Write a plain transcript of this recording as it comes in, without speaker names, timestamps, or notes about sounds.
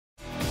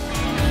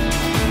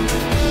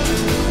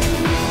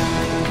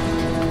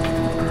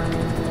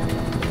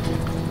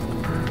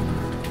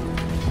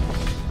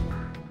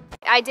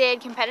I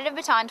did competitive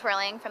baton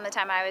twirling from the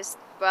time I was,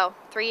 well,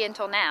 3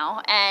 until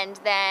now, and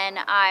then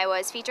I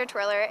was feature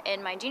twirler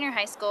in my junior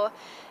high school,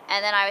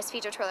 and then I was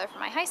feature twirler for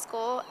my high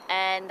school,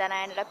 and then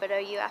I ended up at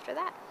OU after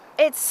that.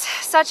 It's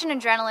such an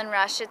adrenaline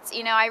rush. It's,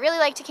 you know, I really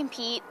like to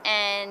compete,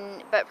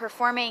 but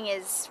performing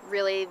is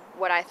really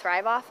what I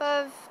thrive off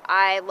of.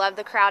 I love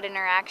the crowd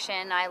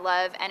interaction. I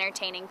love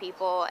entertaining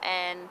people,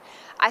 and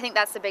I think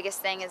that's the biggest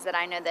thing, is that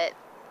I know that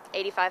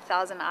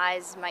 85,000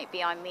 eyes might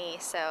be on me,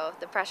 so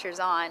the pressure's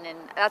on, and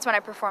that's when I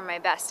perform my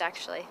best,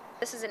 actually.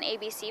 This is an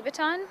ABC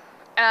baton,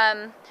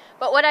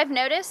 but what I've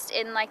noticed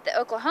in like the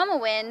Oklahoma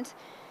wind,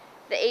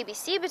 the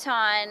ABC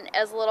baton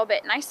is a little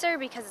bit nicer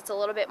because it's a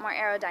little bit more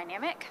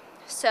aerodynamic,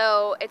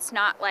 so it's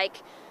not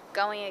like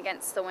going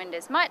against the wind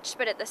as much,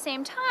 but at the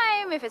same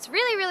time, if it's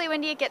really, really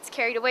windy, it gets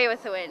carried away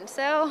with the wind,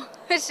 so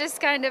it's just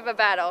kind of a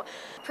battle.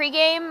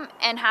 Pre-game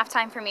and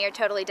halftime for me are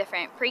totally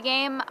different.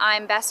 Pre-game,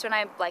 I'm best when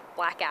I like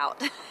black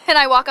out and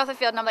I walk off the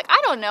field and I'm like,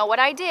 I don't know what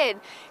I did,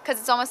 because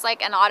it's almost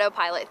like an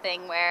autopilot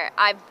thing where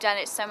I've done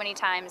it so many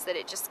times that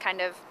it just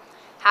kind of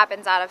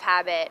happens out of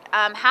habit.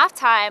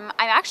 Halftime,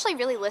 I'm actually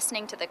really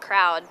listening to the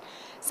crowd.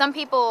 Some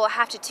people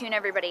have to tune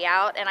everybody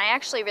out, and I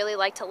actually really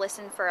like to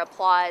listen for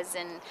applause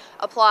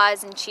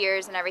and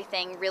cheers and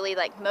everything. Really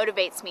like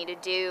motivates me to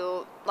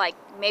do like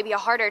maybe a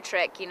harder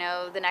trick, you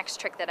know, the next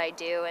trick that I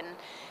do. And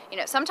you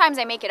know, sometimes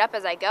I make it up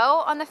as I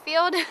go on the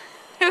field,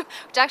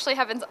 which actually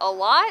happens a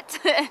lot.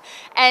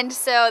 And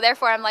so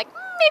therefore I'm like,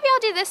 maybe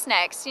I'll do this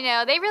next. You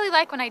know, they really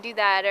like when I do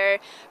that, or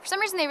for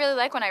some reason they really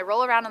like when I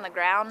roll around on the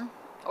ground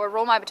or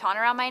roll my baton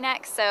around my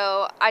neck.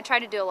 So I try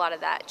to do a lot of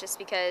that, just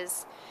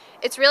because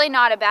it's really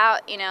not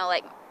about, you know,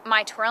 like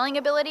my twirling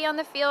ability on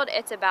the field.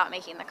 It's about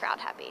making the crowd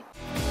happy.